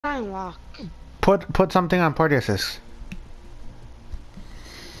find lock. Put something on party assist.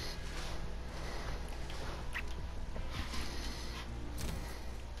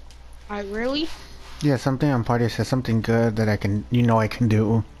 Alright, really? Yeah, something on party assist, something good that I can, I can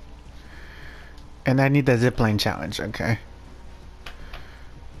do. And I need the zipline challenge, okay?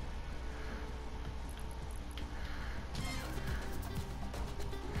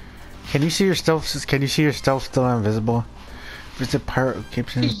 Can you see your stealth? Can you see your stealth still invisible? Visit pirate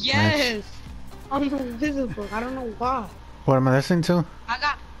location. Yes! I'm invisible. I don't know why. What am I listening to? I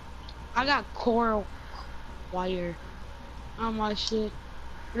got coral wire on my shit.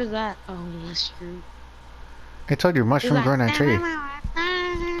 What is that? Oh, mushroom. I told you, mushroom growing on a tree.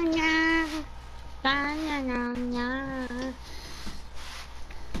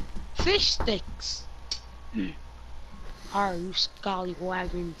 Fish sticks. Are you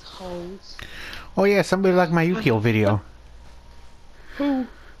scallywagging hoes? Oh yeah, somebody liked my Yu-Gi-Oh video. Who?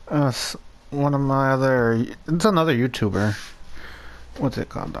 One of my other, it's another YouTuber. What's it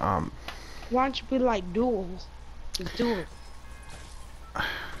called? Why don't you be like duels? Duel.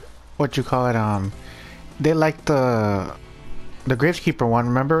 What you call it? They like the Graveskeeper one.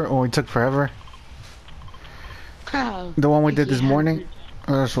 Remember when we took forever? Oh, The one we did this morning.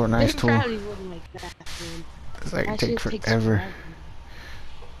 Oh, that's so nice they too. probably wouldn't like that, man. It's like That take shit takes forever.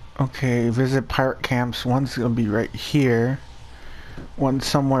 Okay, visit pirate camps. One's gonna be right here. One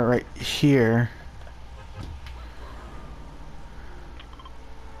somewhere right here.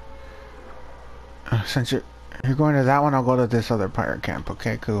 Since you're going to that one, I'll go to this other pirate camp.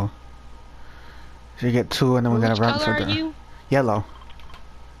 Okay, cool. So you get two, and then we gotta run for the yellow.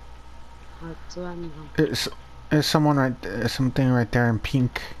 There's someone right there, something right there in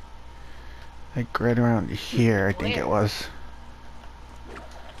pink, like right around here. I think it was.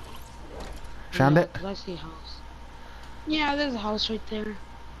 Found it? I see a house. Yeah, there's a house right there.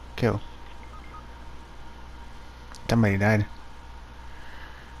 Kill. Somebody died.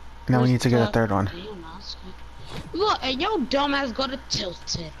 Now we need to get a third one. Look, and yo dumbass go to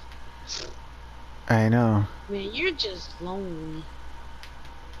Tilted. I know. Man, you're just lonely.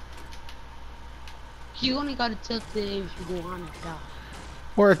 You only got to Tilted if you want to die.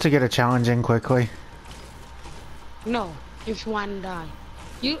 Or to get a challenge in quickly. No, if you want to die.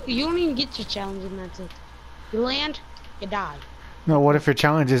 You don't even get your challenge in that Tilted. You land, you die. No, what if your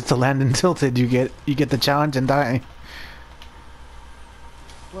challenge is to land in Tilted? You get the challenge and die.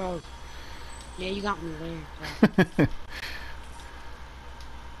 Bro, yeah, you got me there. That's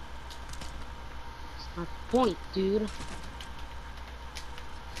not the point, dude.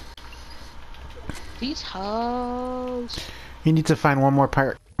 These hoes. You need to find one more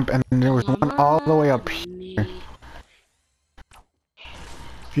pirate camp, and there was one all the way up here.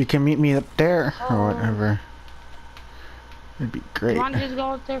 If you can meet me up there or whatever, it'd be great. You want to just go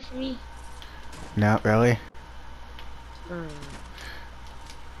up there for me? Not really.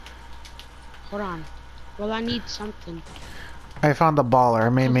 Hold on. Well, I need something. I found the baller. I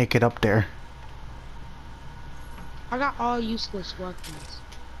may make it up there. I got all useless weapons.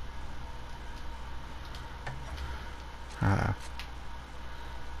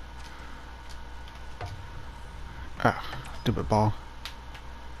 Stupid ball.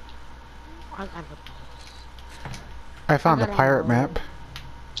 I got I found the pirate map.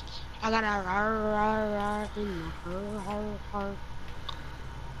 I got a in her.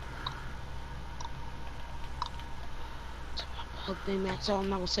 Hope they match, so I'm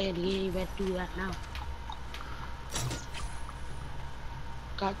not gonna say it again. You better do that now.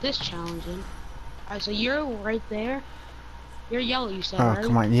 Got this challenge in. Alright, so you're right there. You're yellow, you said, right? Oh,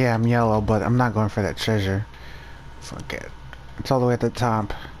 come on. Yeah, I'm yellow, but I'm not going for that treasure. Fuck it. It's all the way at the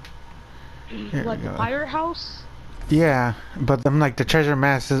top. What, the pirate house? Yeah, but I'm like, the treasure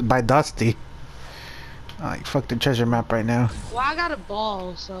map is by Dusty. Like, fuck the treasure map right now. Well, I got a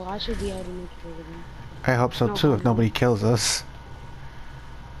ball, so I should be able to make it over there. I hope so too, if nobody kills us.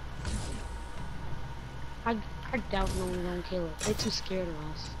 I doubt no one's gonna kill it. They're too scared of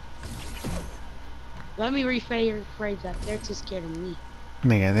us. Let me rephrase that. They're too scared of me.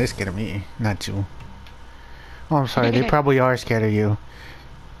 Man, they're scared of me, not you. Oh, I'm sorry. They probably are scared of you.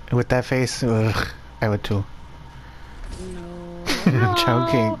 With that face, ugh, I would too. No. I'm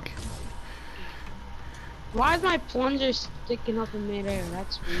joking. Why is my plunger sticking up in midair?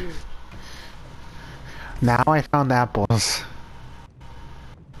 That's weird. Now I found apples.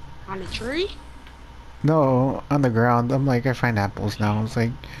 On a tree? No, on the ground. I'm like, I find apples now. I was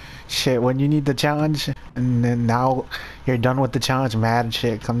like, shit, when you need the challenge, and then now you're done with the challenge, mad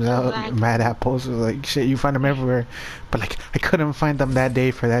shit comes out. Exactly. Mad apples. Like, shit, you find them everywhere. But like, I couldn't find them that day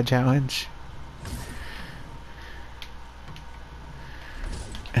for that challenge.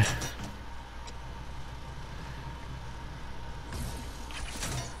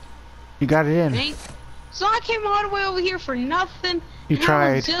 You got it in. Thanks. So I came all the way over here for nothing. You and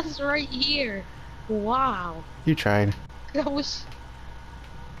I was tried. just right here. Wow. You tried. That was.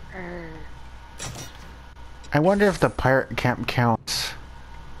 I wonder if the pirate camp counts.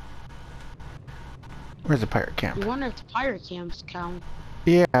 Where's the pirate camp? I wonder if the pirate camps count.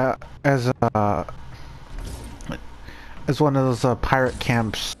 Yeah, as one of those pirate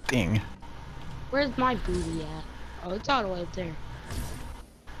camps thing. Where's my booty at? Oh, it's all the way up there.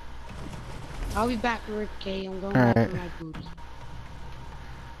 I'll be back, Rick K. I'm going back for my booty.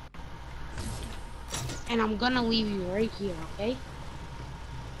 And I'm gonna leave you right here, okay?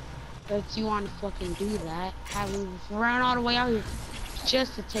 But you want to fucking do that, have me run all the way out here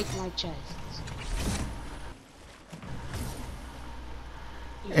just to take my chest.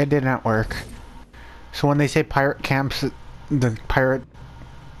 It did not work. So when they say pirate camps, the pirate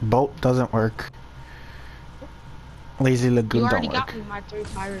boat doesn't work. Lazy Lagoon don't work. You already got me my 3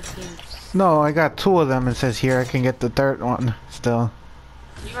 pirate camps. No, I got 2 of them. It says here I can get the 3rd one still.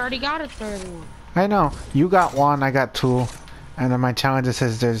 You already got a 3rd one. I know. You got 1, I got 2. And then my challenge it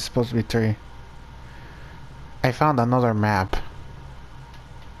says there's supposed to be 3. I found another map.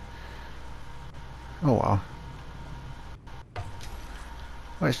 Oh well.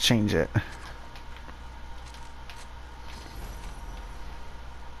 Let's change it.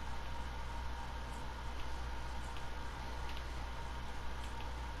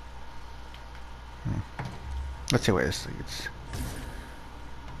 Let's see where this leads.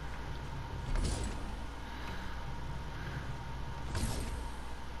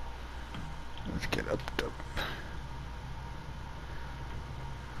 Let's get up.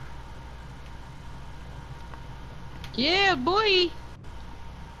 Yeah, boy.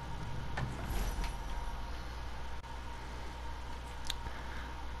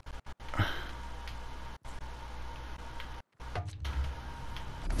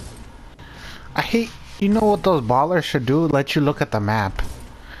 I hate, you know what those ballers should do? Let you look at the map.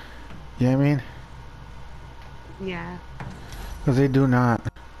 You know what I mean? Yeah. Because they do not.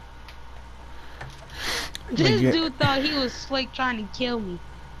 This dude thought he was slick trying to kill me.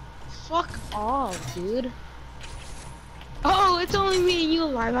 Fuck off, dude. Oh, it's only me and you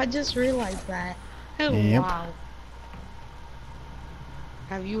alive. I just realized that. Oh, yep. wow.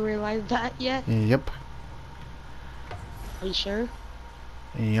 Have you realized that yet? Yep. Are you sure?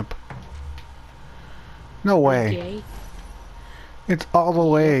 Yep. No way. Okay. It's all the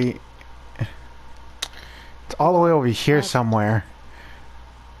way. It's all the way over here somewhere.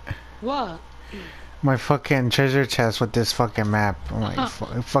 What? My fucking treasure chest with this fucking map. I'm like,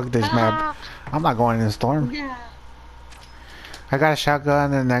 fuck this map. I'm not going in the storm. Yeah. I got a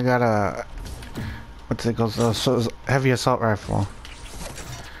shotgun and I got a what's it called? So heavy assault rifle.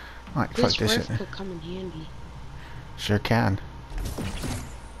 I'm like, fuck this shit. This could come in handy. Sure can.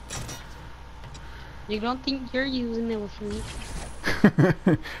 You don't think you're using it with me?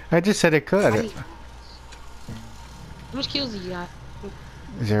 I just said it could. How much kills you got?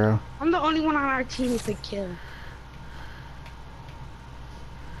 0. I'm the only one on our team with a kill.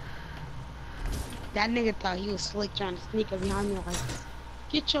 That nigga thought he was slick trying to sneak up behind me like,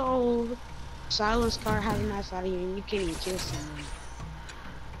 get your old silence car, have a nice out of here, and you can't even kill someone.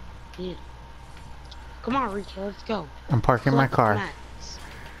 Yeah. Come on, Rico, let's go. I'm parking my car.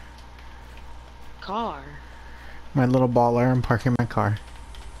 Car? My little baller, I'm parking my car.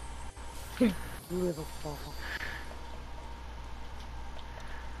 Little ball.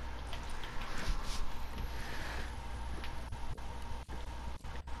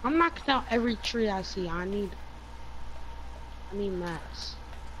 I'm knocking out every tree I see. I need mats.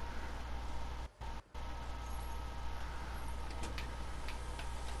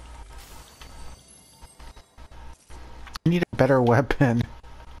 I need a better weapon.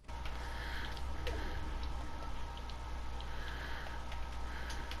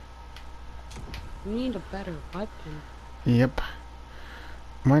 You need a better weapon. Yep.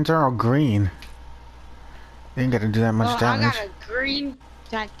 Mine's are all green. They ain't gotta do that much damage. I got a green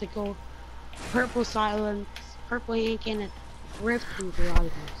tactical, purple silence, purple ink, and a rift through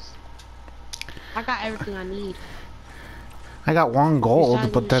rivals. I got everything I need. I got 1 gold,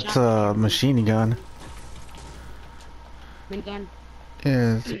 Besides but that's a machine gun. Minigun?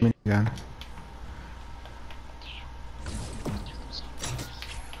 Yeah, it's a minigun.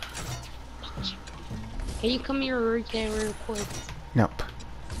 Can you come here real quick? Nope.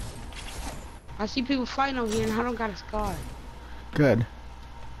 I see people fighting over here and I don't got a scar. Good.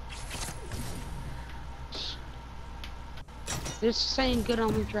 They're saying good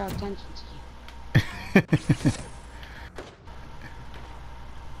on me, draw attention to you.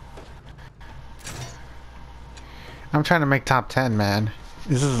 I'm trying to make top 10, man.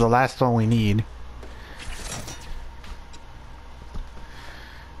 This is the last one we need.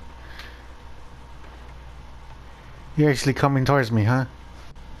 You're actually coming towards me, huh?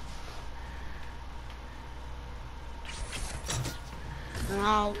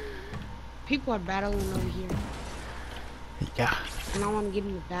 Now, people are battling over here. Yeah. And I want to get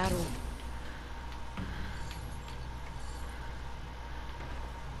in the battle.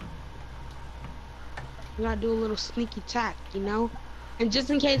 I'm gonna do a little sneaky attack, you know? And just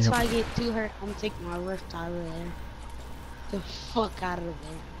in case if Yep. I get too hurt, I'm taking my rift out of there. The fuck out of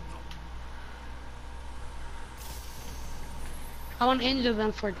there. I want to injure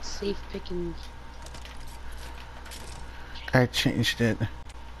them for safe picking. I changed it.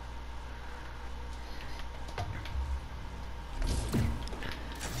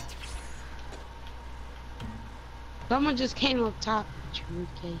 Someone just came up top.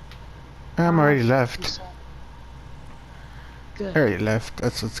 Okay. I'm already left. Good. Already left.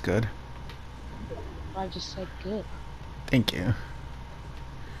 That's what's good. I just said good. Thank you.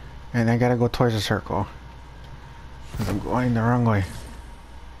 And I gotta go towards the circle. Cause I'm going the wrong way.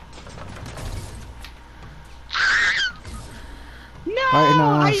 No! Fighting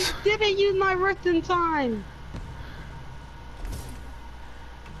I us. didn't use my rift in time!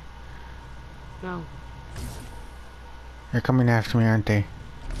 No. They're coming after me, aren't they?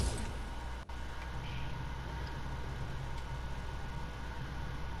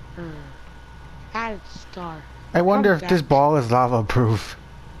 Add star. I wonder I'll if be this back. ball is lava proof.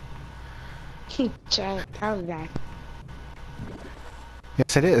 Chat, I'll be back.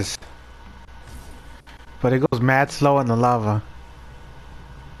 Yes, it is. But it goes mad slow in the lava.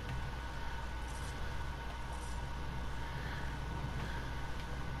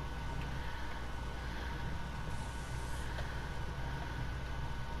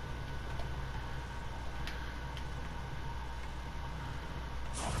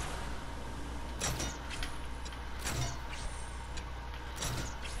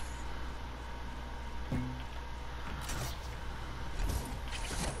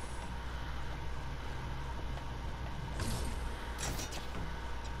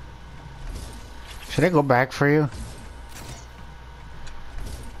 Should I go back for you?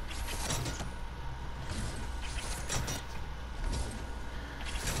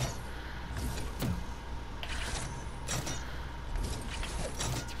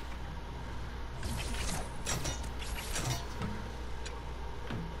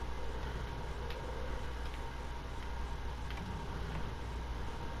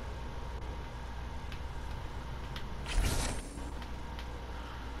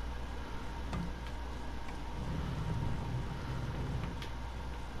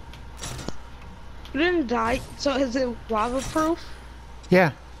 You didn't die, so is it lava proof?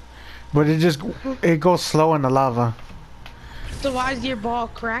 Yeah. But it goes slow in the lava. So why is your ball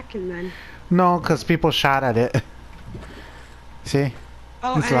cracking then? No, because people shot at it. See?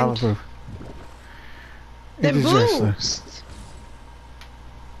 Oh, It's lava and proof. the It is just boost!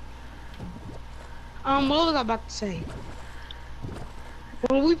 What was I about to say?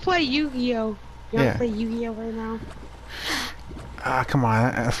 When we play Yu-Gi-Oh! You wanna yeah. play Yu-Gi-Oh! Right now? Ah, come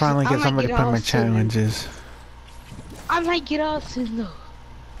on. I finally I get might somebody get to play all my soon. challenges. I might get off soon though.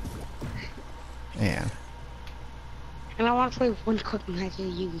 Yeah. And I want to play one quick match of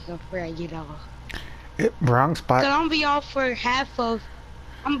Yu-Gi-Oh! Before I get off. Wrong Cause spot. I'm gonna be off for I'm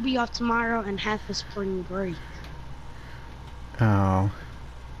gonna be off tomorrow and half of spring break. Oh.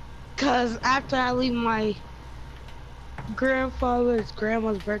 Cause after I leave my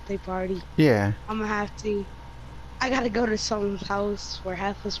grandma's birthday party, Yeah. I'm gonna have to. I gotta go to someone's house for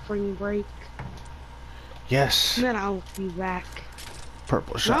half of spring break. Yes. And then I'll be back.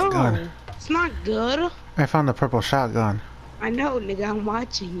 Purple shotgun. No, it's not good. I found the purple shotgun. I know, nigga. I'm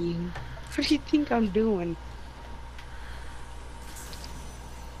watching you. What do you think I'm doing?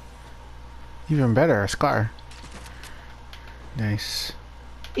 Even better, a scar. Nice.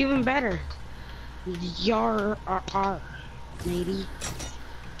 Even better. Yar, matey.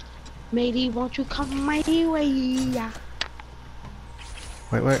 Matey, won't you come my way?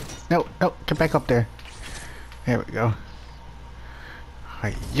 Wait. No, get back up there. There we go.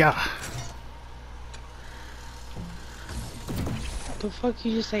 Yeah. The fuck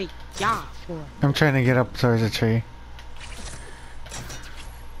you just say yeah for? I'm trying to get up towards the tree.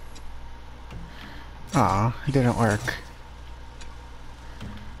 Aw, it didn't work.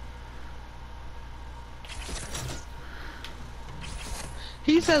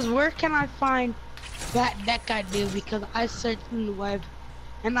 He says, where can I find that deck I do? Because I searched in the web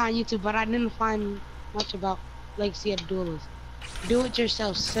and on YouTube, but I didn't find much about Legacy of Duelist. Do it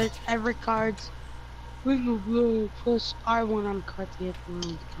yourself. Search every cards Ring of blood plus R1 on card to hit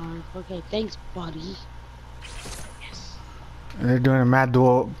wound card. Okay, thanks, buddy. Yes. They're doing a mad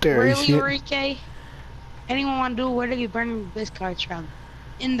duel up there. You Really, see it? Enrique? Anyone want to do? Where do you burn this card from?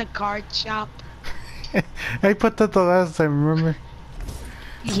 In the card shop. I put that the last time. Remember?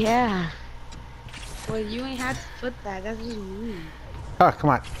 Yeah. Well, you ain't had to put that. That's just mean. Oh, come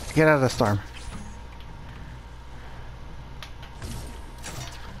on. Get out of the storm.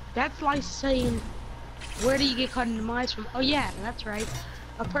 That's like saying, where do you get caught in the mice from? Oh yeah, that's right.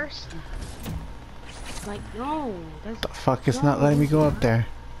 A person. Like, no. That's The fuck is no, not letting me go up there?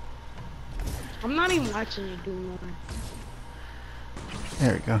 I'm not even watching you do more.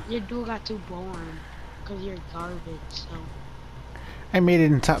 There we go. Your duel got too boring. Because you're garbage, so. I made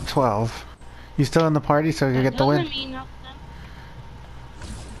it in top 12. You still in the party so you That get the win? doesn't mean nothing.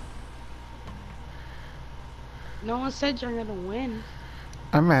 No one said you're gonna win.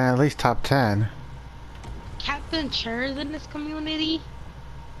 I'm at least top 10. Captain Chairs in this community.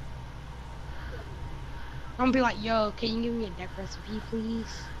 I'm gonna be like, yo, can you give me a deck recipe, please?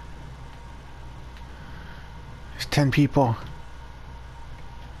 There's 10 people.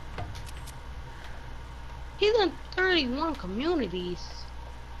 He's in 31 communities.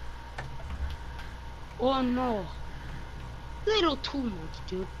 Oh no. Little too much,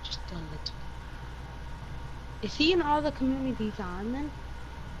 dude. Just a little. Is he in all the communities on then?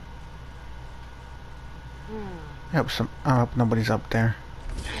 Yep, I hope nobody's up there.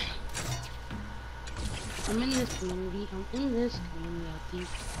 I'm in this community. I'm in this community, I think.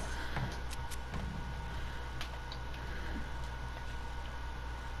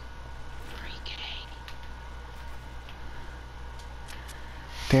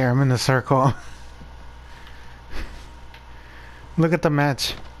 There, I'm in the circle. Look at the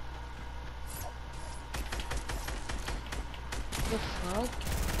match. The fuck?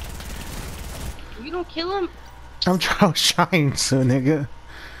 You don't kill him? I'm trying so, nigga.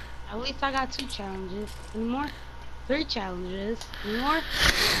 At least I got 2 challenges. Any more? 3 challenges. Any more?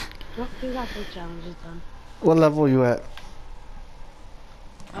 Nope, we got 3 challenges done. What level you at?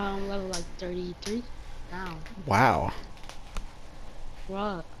 Level like 33. Now. Wow.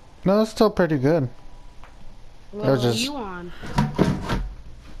 What? No, that's still pretty good. What That was level just... you on?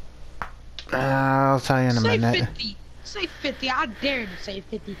 I'll tell you in a Say minute. 50. Say 50. I dare to say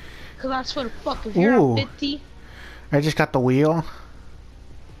 50. Cause I swear to fuck if you're at 50. I just got the wheel.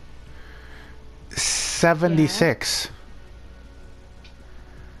 76.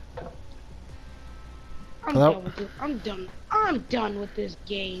 I'm Hello? done with it. I'm done. I'm done with this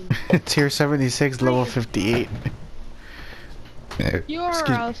game. Tier 76, level 58. You're Excuse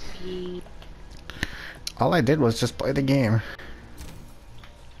a me. feed. All I did was just play the game.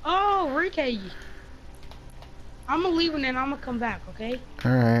 Oh, Ricky. I'm gonna leave and then I'm gonna come back, okay?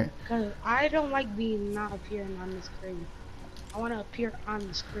 Alright. Cause I don't like being not appearing on the screen. I wanna appear on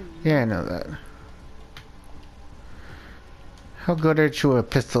the screen. Yeah, I know that. How good are you at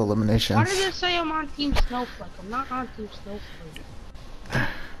pistol eliminations? Why does it say I'm on Team Snowflake? I'm not on Team Snowflake.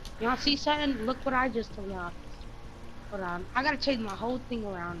 Y'all see something? Look what I just told y'all. Hold on. I gotta change my whole thing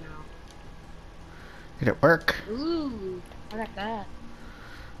around now. Did it work? Ooh, I got that.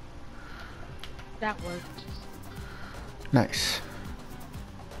 That worked. Nice.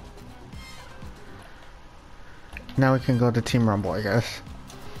 Now we can go to Team Rumble, I guess.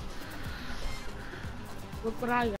 Look what I got.